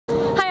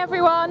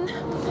everyone,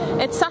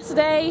 it's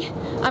Saturday,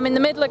 I'm in the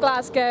middle of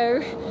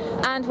Glasgow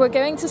and we're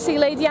going to see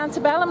Lady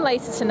Antebellum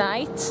later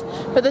tonight,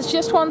 but there's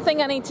just one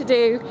thing I need to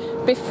do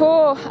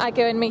before I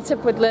go and meet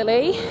up with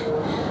Lily.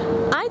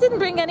 I didn't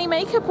bring any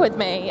makeup with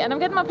me and I'm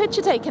getting my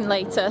picture taken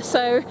later,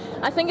 so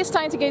I think it's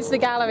time to go to the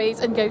galleries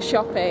and go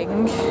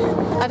shopping.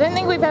 I don't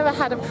think we've ever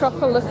had a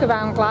proper look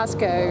around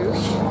Glasgow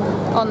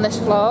on this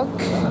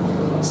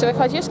vlog, so if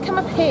I just come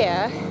up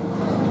here,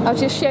 I'll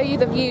just show you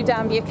the view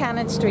down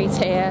Buchanan Street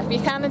here.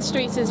 Buchanan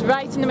Street is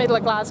right in the middle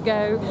of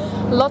Glasgow,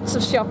 lots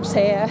of shops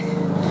here.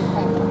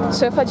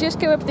 So if I just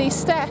go up these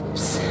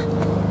steps,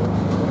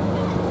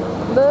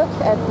 look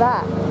at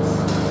that.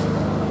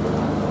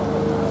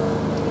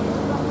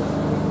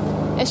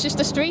 It's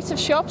just a street of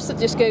shops that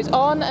just goes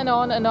on and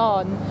on and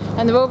on,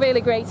 and they're all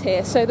really great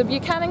here. So the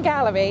Buchanan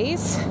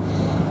Galleries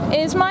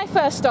is my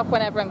first stop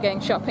whenever I'm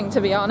going shopping,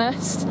 to be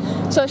honest.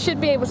 So I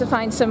should be able to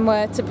find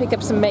somewhere to pick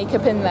up some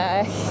makeup in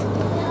there.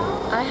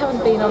 I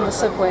haven't been on the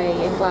subway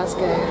in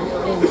Glasgow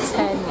in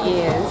 10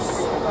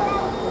 years,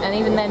 and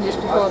even then just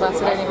before that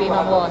I'd only been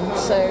on one,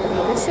 so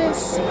this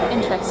is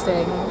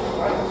interesting.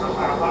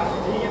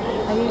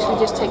 I usually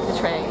just take the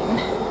train.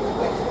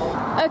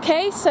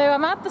 Okay, so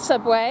I'm at the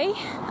subway,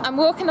 I'm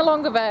walking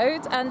along the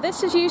road, and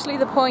this is usually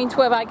the point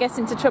where I get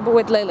into trouble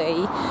with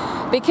Lily,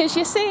 because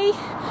you see,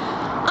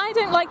 I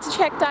don't like to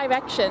check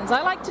directions.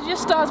 I like to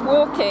just start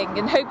walking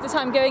and hope that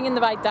I'm going in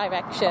the right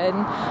direction.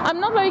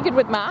 I'm not very good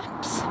with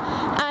maps,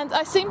 and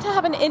I seem to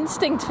have an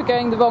instinct for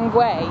going the wrong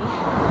way.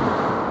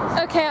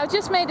 Okay, I've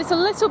just made it a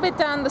little bit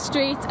down the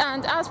street,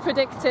 and as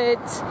predicted,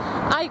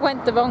 I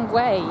went the wrong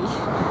way.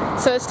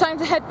 So it's time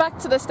to head back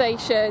to the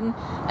station,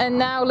 and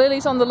now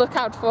Lily's on the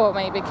lookout for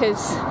me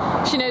because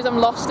she knows I'm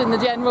lost in the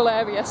general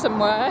area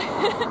somewhere.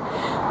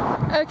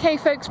 Okay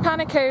folks,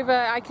 panic over,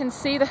 I can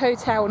see the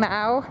hotel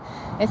now.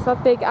 It's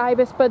that big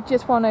Ibis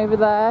Budget one over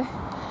there.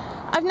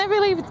 I've never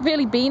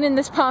really been in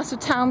this part of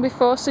town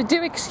before, so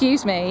do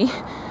excuse me,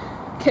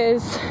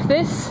 because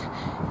this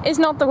is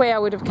not the way I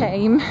would have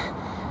came.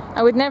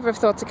 I would never have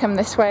thought to come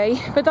this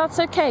way, but that's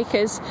okay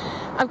because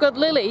I've got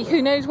Lily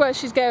who knows where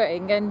she's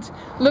going and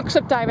looks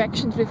up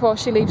directions before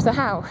she leaves the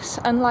house,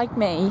 unlike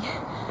me.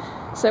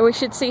 So we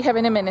should see her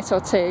in a minute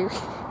or two.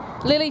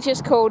 Lily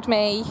just called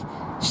me.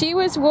 She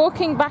was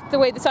walking back the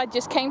way that I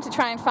just came to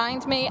try and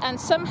find me, and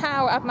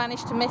somehow I've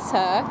managed to miss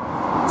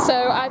her.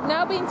 So I've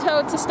now been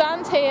told to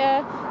stand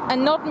here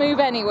and not move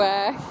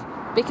anywhere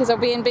because I'll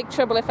be in big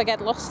trouble if I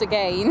get lost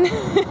again.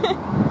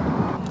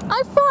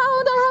 I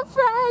have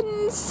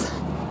friends!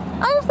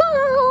 I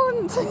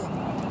found!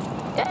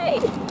 Yay!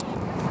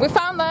 We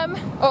found them,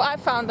 or I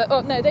found them,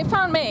 oh no, they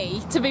found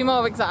me, to be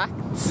more exact.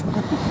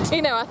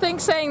 You know, I think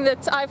saying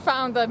that I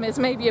found them is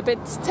maybe a bit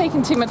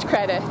taking too much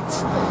credit.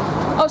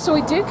 Oh, so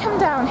we do come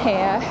down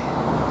here.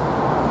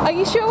 Are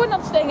you sure we're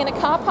not staying in a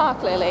car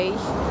park, Lily?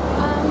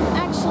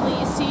 Actually,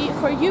 you see,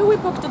 for you we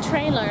booked a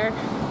trailer,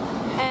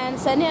 and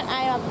Sandy and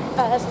I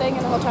are staying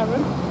in a hotel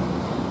room.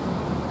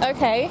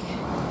 Okay.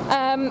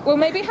 We'll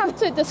maybe have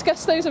to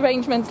discuss those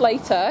arrangements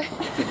later,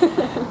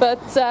 but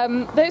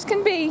those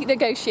can be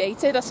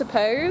negotiated, I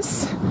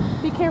suppose.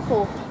 Be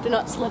careful, do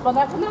not slip on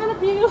that banana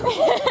peel.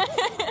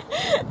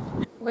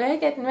 We're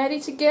getting ready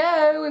to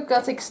go. We've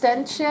got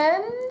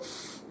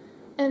extensions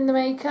in the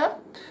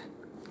makeup,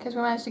 because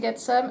we managed to get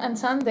some, and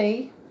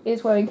Sandy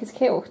is wearing his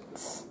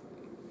kilt.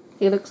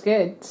 He looks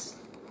good.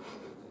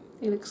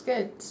 He looks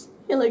good.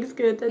 He looks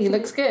good. He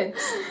looks good.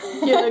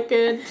 You look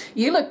good.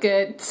 You look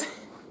good.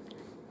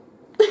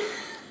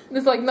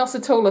 There's like not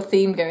at all a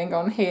theme going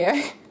on here.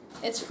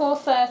 It's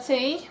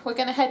 4:30. We're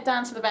going to head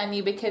down to the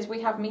venue because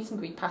we have meet and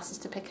greet passes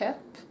to pick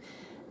up.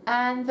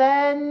 And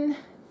then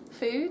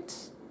food.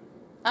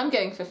 I'm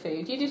going for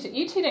food.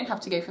 You two don't have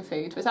to go for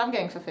food, but I'm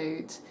going for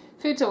food.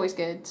 Food's always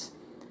good.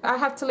 I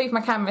have to leave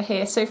my camera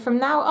here, so from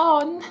now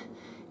on,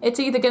 it's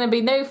either going to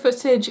be no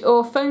footage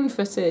or phone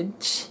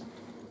footage.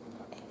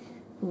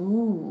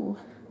 Ooh.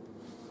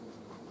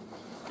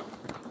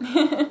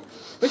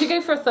 We should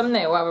go for a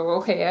thumbnail while we're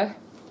all here.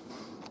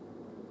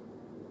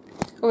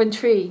 Or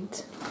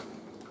intrigued.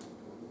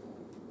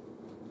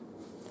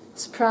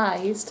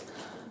 Surprised.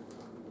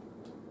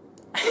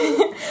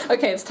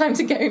 Okay, it's time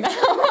to go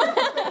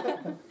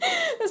now.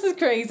 This is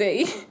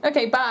crazy.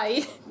 Okay,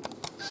 bye.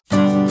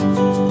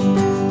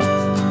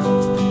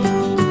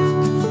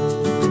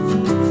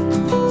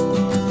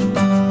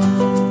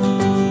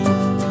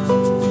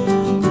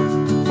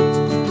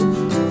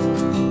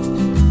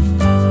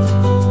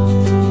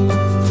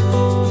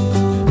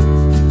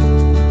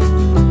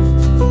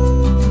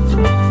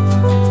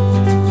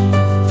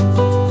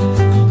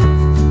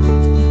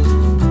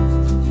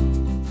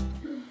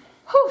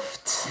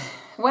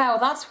 Wow,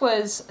 that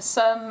was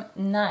some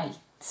night.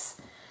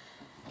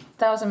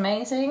 That was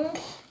amazing.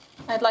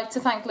 I'd like to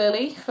thank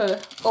Lily for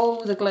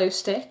all the glow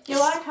sticks. You're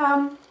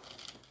welcome.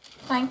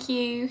 Thank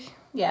you.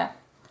 Yeah.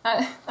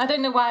 I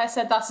don't know why I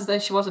said that as though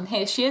she wasn't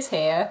here. She is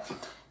here.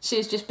 She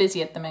is just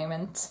busy at the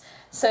moment.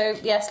 So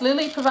yes,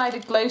 Lily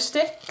provided glow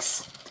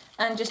sticks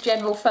and just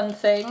general fun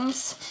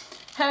things.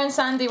 Her and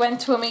Sandy went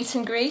to a meet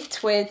and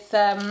greet with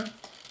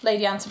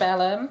Lady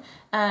Antebellum,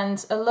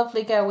 and a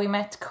lovely girl we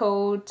met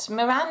called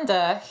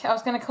Miranda. I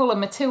was going to call her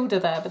Matilda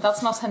there, but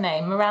that's not her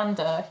name,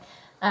 Miranda.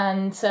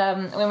 And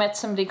we met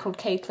somebody called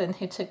Caitlin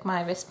who took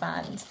my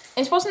wristband.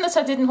 It wasn't that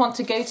I didn't want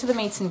to go to the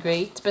meet and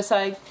greet, but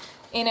it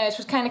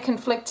was kind of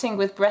conflicting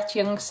with Brett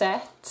Young's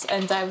set,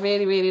 and I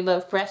really, really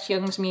love Brett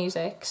Young's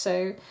music,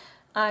 so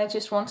I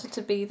just wanted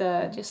to be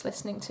there, just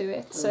listening to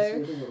it,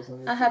 so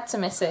I had to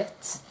miss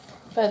it.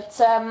 But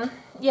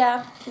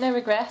yeah, no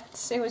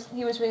regrets. He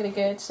was really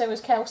good. So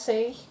was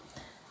Kelsey,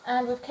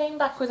 and we've came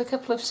back with a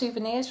couple of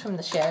souvenirs from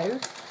the show.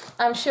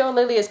 I'm sure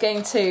Lily is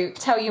going to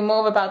tell you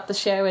more about the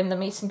show and the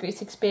meet and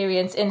greet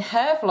experience in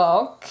her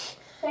vlog,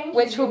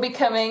 which will be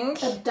coming.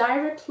 A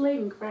direct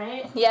link,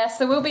 right? Yes,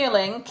 there will be a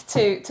link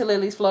to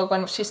Lily's vlog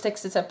when she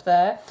sticks it up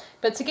there.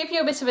 But to give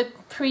you a bit of a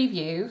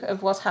preview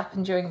of what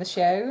happened during the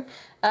show,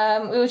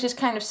 we were just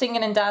kind of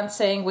singing and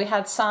dancing. We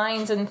had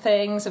signs and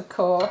things, of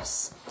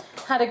course.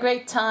 Had a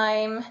great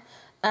time,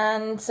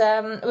 and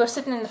we were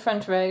sitting in the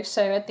front row,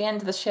 so at the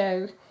end of the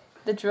show,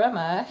 the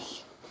drummer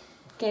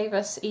gave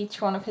us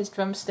each one of his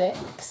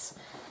drumsticks,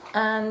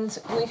 and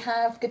we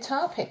have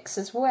guitar picks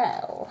as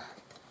well.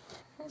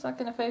 Is that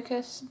going to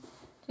focus?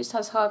 Just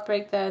has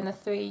Heartbreak there and the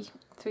three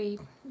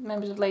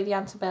members of Lady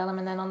Antebellum,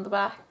 and then on the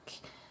back,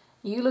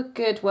 You Look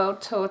Good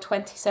World Tour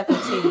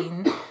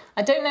 2017.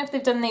 I don't know if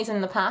they've done these in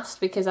the past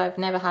because I've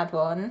never had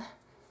one,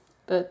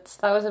 but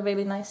that was a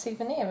really nice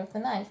souvenir of the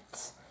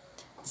night.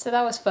 So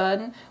that was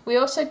fun. We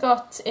also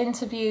got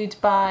interviewed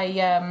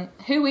by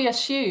who we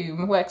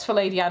assume works for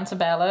Lady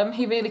Antebellum.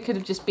 He really could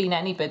have just been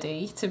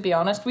anybody, to be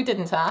honest. We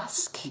didn't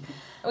ask.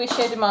 We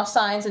showed him our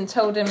signs and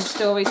told him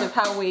stories of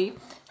how we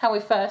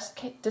first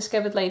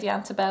discovered Lady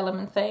Antebellum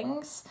and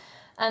things.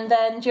 And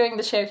then during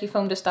the show he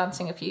filmed us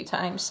dancing a few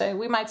times, so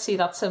we might see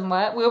that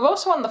somewhere. We were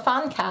also on the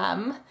fan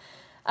cam.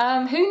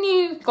 Who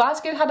knew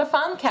Glasgow had a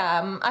fan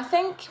cam? I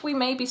think we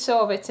maybe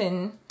saw it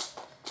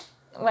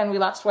when we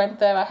last went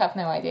there. I have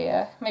no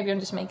idea. Maybe I'm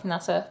just making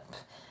that up.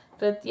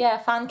 But yeah,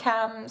 fan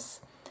cams.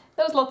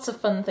 There was lots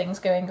of fun things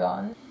going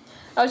on.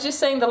 I was just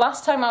saying, the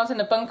last time I was in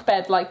a bunk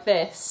bed like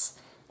this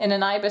in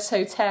an Ibis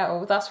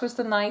hotel, that was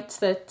the night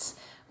that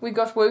we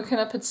got woken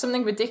up at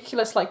something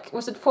ridiculous, like,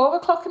 was it 4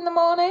 o'clock in the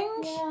morning?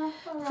 Yeah.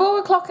 4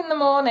 o'clock in the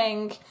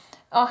morning.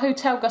 Our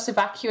hotel got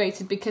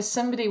evacuated because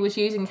somebody was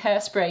using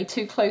hairspray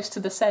too close to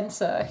the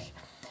sensor.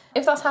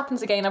 If that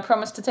happens again, I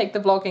promise to take the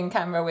vlogging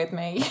camera with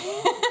me.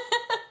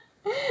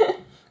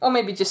 Or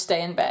maybe just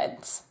stay in bed.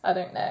 I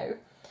don't know.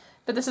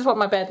 But this is what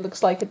my bed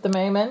looks like at the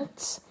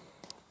moment.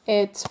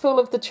 It's full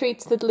of the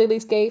treats that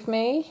Lily's gave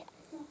me.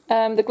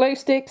 The glow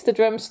sticks, the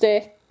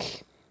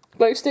drumstick.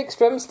 Glow sticks,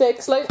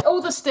 drumsticks,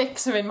 all the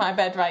sticks are in my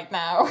bed right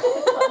now.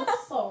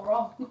 That's so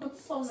wrong.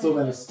 That's so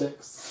many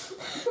sticks.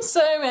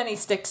 So many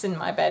sticks in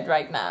my bed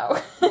right now.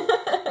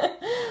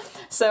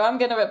 So I'm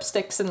going to up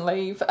sticks and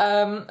leave.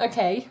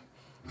 Okay,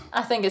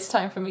 I think it's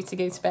time for me to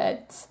go to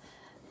bed.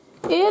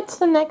 It's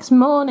the next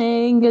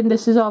morning, and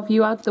this is our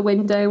view out the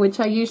window,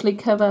 which I usually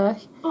cover.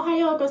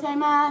 Ohayo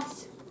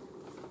gozaimasu.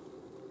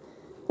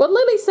 What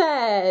Lily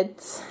said!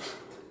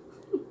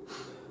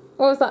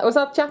 What was that? Was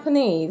that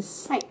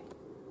Japanese? Hi.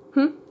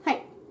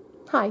 Hi.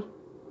 Hi.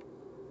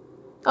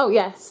 Oh,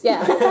 yes,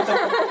 yeah.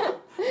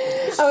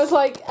 I was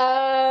like,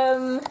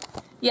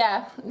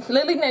 yeah,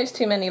 Lily knows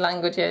too many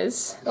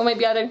languages. Or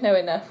maybe I don't know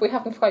enough. We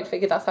haven't quite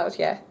figured that out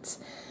yet.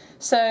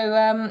 So,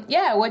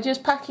 yeah, we're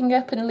just packing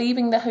up and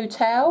leaving the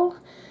hotel,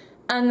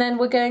 and then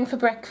we're going for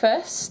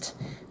breakfast,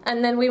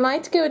 and then we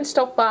might go and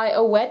stop by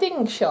a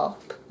wedding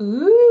shop.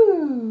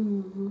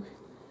 Ooh.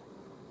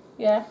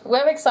 Yeah,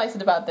 we're excited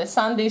about this.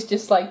 Sandy's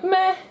just like,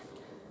 meh.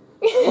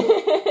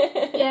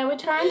 Yeah, we're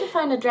trying to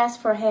find a dress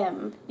for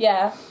him.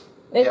 Yeah.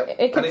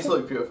 It needs to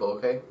look beautiful,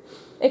 okay?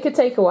 It could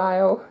take a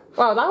while.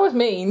 Wow, that was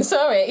mean,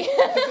 sorry.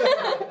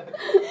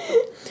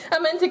 I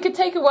meant it could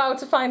take a while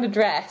to find a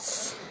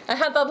dress. I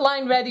had that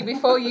line ready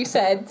before you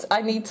said,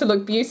 I need to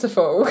look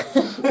beautiful.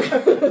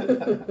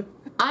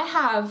 I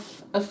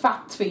have a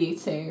fact for you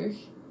two.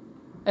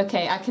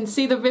 Okay, I can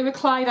see the River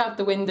Clyde out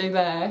the window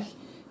there.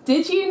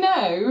 Did you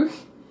know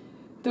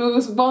there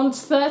was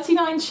once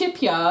 39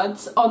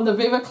 shipyards on the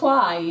River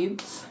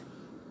Clyde?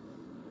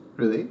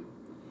 Really?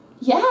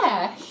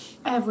 Yeah.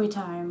 Every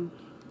time.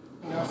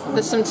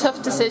 There's some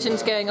tough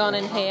decisions going on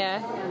in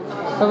here.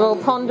 We're all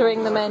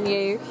pondering the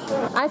menu.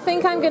 I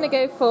think I'm going to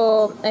go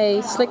for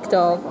a slick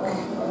dog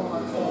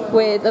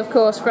with, of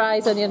course,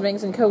 fries, onion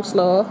rings and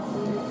coleslaw,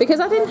 because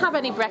I didn't have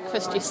any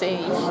breakfast, you see.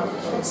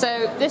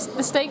 So the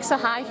stakes are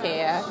high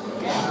here.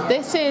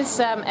 This is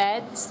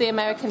Ed's, the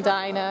American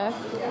diner.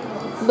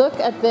 Look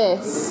at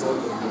this.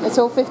 It's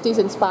all 50s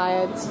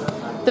inspired.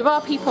 There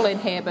are people in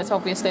here, but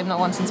obviously I'm not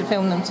wanting to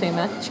film them too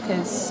much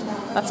because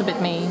that's a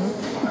bit mean.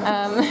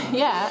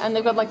 Yeah, and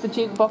they've got like the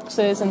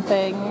jukeboxes and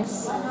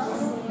things.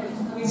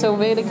 It's all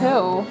really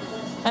cool.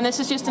 And this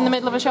is just in the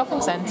middle of a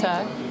shopping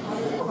centre.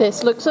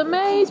 This looks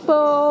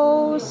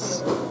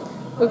amazeballs.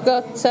 We've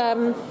got,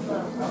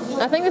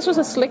 I think this was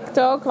a slick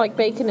dog, like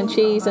bacon and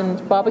cheese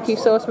and barbecue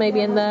sauce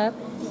maybe in there.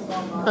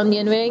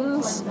 Onion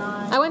rings.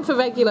 I went for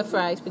regular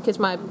fries because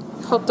my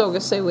hot dog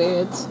is so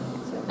weird.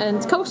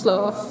 And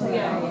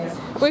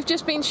coleslaw. We've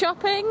just been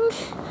shopping.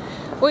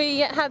 We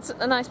had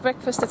a nice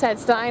breakfast at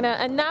Ed's Diner,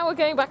 and now we're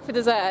going back for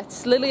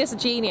desserts. Lily is a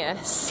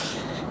genius.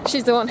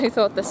 She's the one who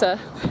thought this up.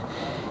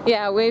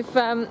 Yeah, we've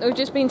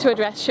just been to a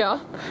dress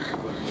shop,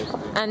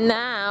 and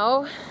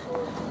now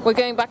we're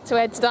going back to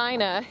Ed's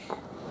Diner.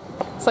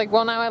 It's like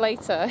 1 hour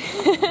later.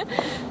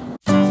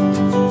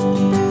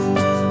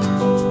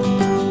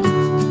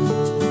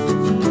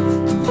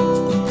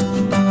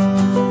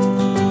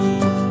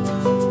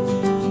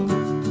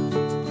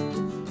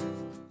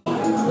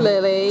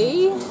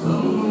 Lily,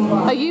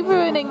 are you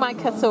ruining my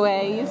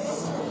cutaways?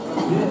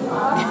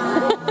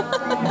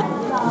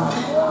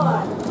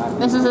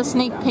 This is a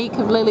sneak peek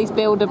of Lily's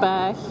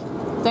Bilderberg.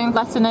 Don't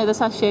let her know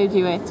that I showed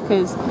you it,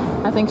 because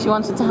I think she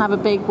wanted to have a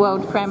big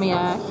world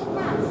premiere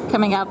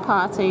coming out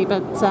party,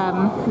 but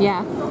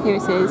yeah, here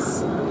it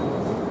is.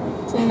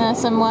 It's in there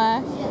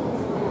somewhere.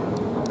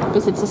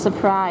 But it's a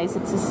surprise,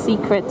 it's a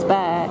secret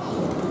bag.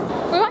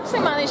 We've actually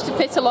managed to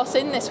fit a lot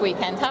in this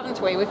weekend,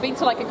 haven't we? We've been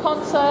to like a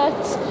concert,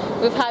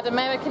 we've had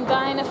American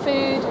diner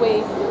food,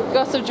 we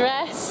got a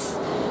dress,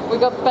 we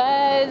got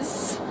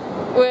bears,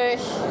 we're,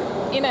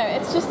 you know,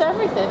 it's just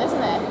everything,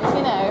 isn't it?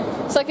 You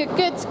know, it's like a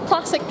good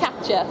classic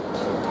catch-up.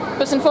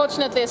 But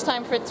unfortunately it's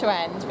time for it to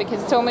end,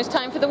 because it's almost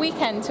time for the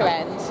weekend to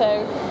end.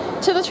 So,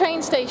 to the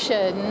train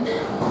station.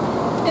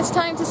 It's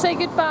time to say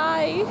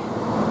goodbye.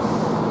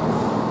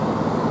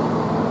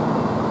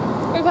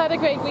 We've had a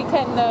great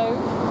weekend though.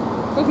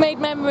 We've made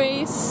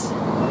memories,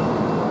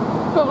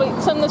 probably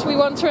some that we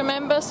want to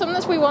remember, some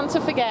that we want to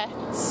forget,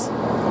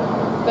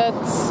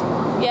 but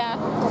yeah,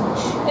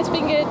 it's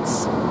been good,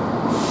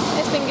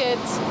 it's been good.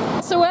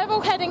 So we're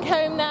all heading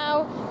home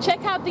now.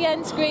 Check out the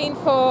end screen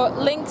for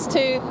links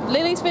to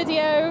Lily's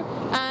video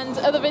and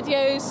other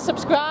videos.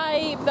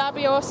 Subscribe, that'd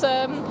be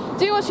awesome.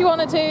 Do what you want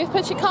to do,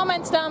 put your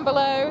comments down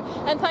below,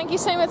 and thank you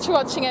so much for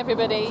watching,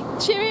 everybody.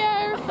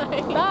 Cheerio!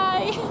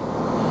 Bye!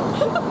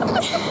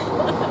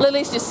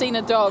 Lily's just seen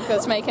a dog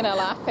that's making her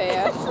laugh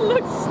here. It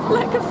looks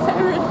like a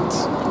ferret.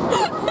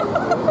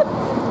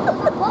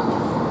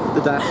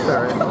 The dash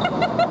ferret.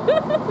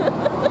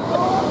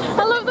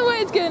 I love the way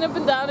it's going up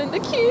and down in the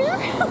queue.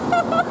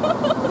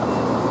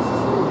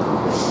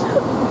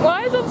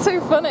 Why is that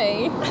so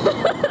funny?